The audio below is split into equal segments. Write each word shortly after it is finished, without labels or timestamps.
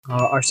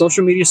Are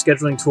social media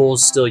scheduling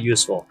tools still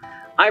useful?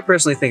 I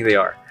personally think they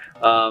are.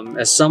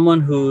 As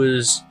someone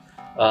who's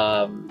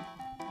um,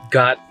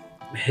 got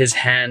his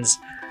hands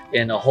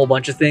in a whole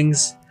bunch of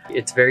things,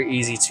 it's very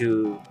easy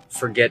to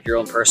forget your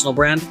own personal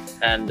brand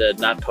and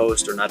not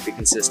post or not be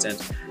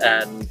consistent.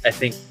 And I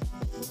think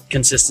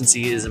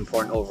consistency is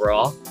important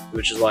overall,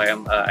 which is why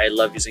I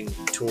love using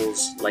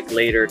tools like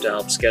Later to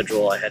help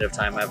schedule ahead of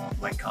time. I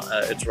have my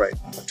it's right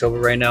October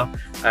right now.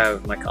 I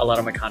have a lot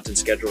of my content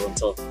scheduled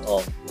until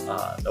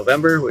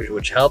November,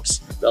 which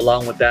helps.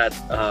 Along with that,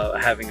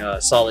 having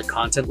a solid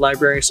content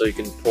library so you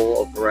can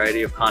pull a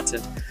variety of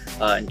content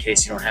in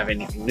case you don't have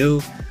anything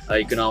new.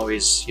 You can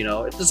always,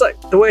 it's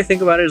like the way I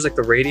think about it is like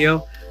the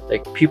radio.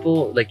 Like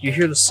people, like you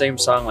hear the same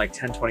song like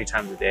 10, 20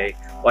 times a day.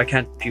 Why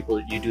can't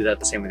you do that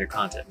the same with your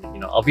content?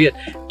 Albeit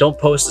don't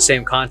post the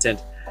same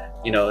content,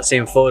 the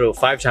same photo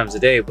 5 times a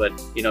day, but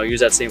use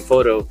that same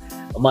photo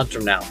a month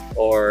from now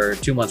or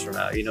 2 months from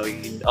now. You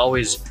can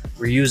always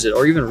reuse it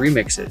or even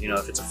remix it.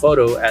 If it's a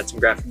photo, add some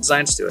graphic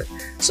designs to it.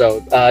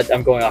 So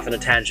I'm going off on a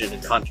tangent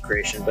in content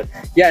creation, but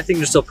yeah, I think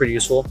they're still pretty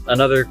useful.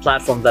 Another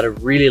platform that I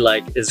really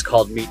like is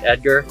called Meet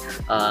Edgar.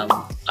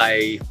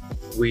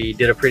 We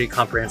did a pretty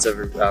comprehensive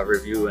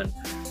review and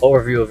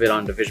overview of it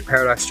on the Vision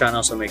Paradox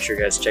channel, so make sure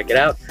you guys check it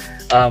out.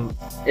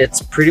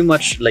 It's pretty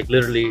much like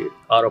literally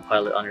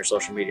autopilot on your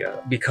social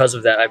media. Because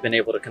of that, I've been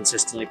able to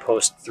consistently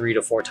post 3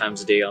 to 4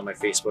 times a day on my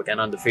Facebook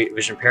and on the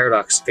Vision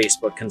Paradox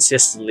Facebook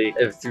consistently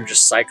through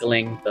just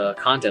cycling the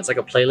content. It's like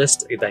a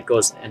playlist that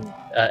goes in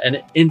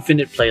an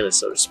infinite playlist,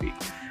 so to speak.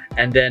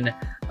 And then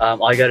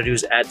all you got to do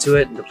is add to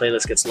it, and the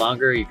playlist gets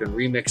longer. You can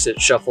remix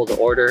it, shuffle the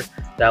order.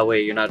 That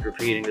way you're not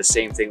repeating the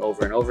same thing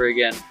over and over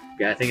again.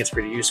 Yeah, I think it's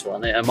pretty useful.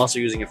 And I'm also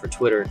using it for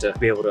Twitter to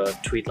be able to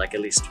tweet like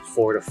at least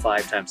 4 to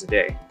 5 times a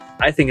day.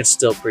 I think it's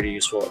still pretty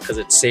useful because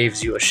it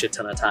saves you a shit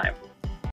ton of time.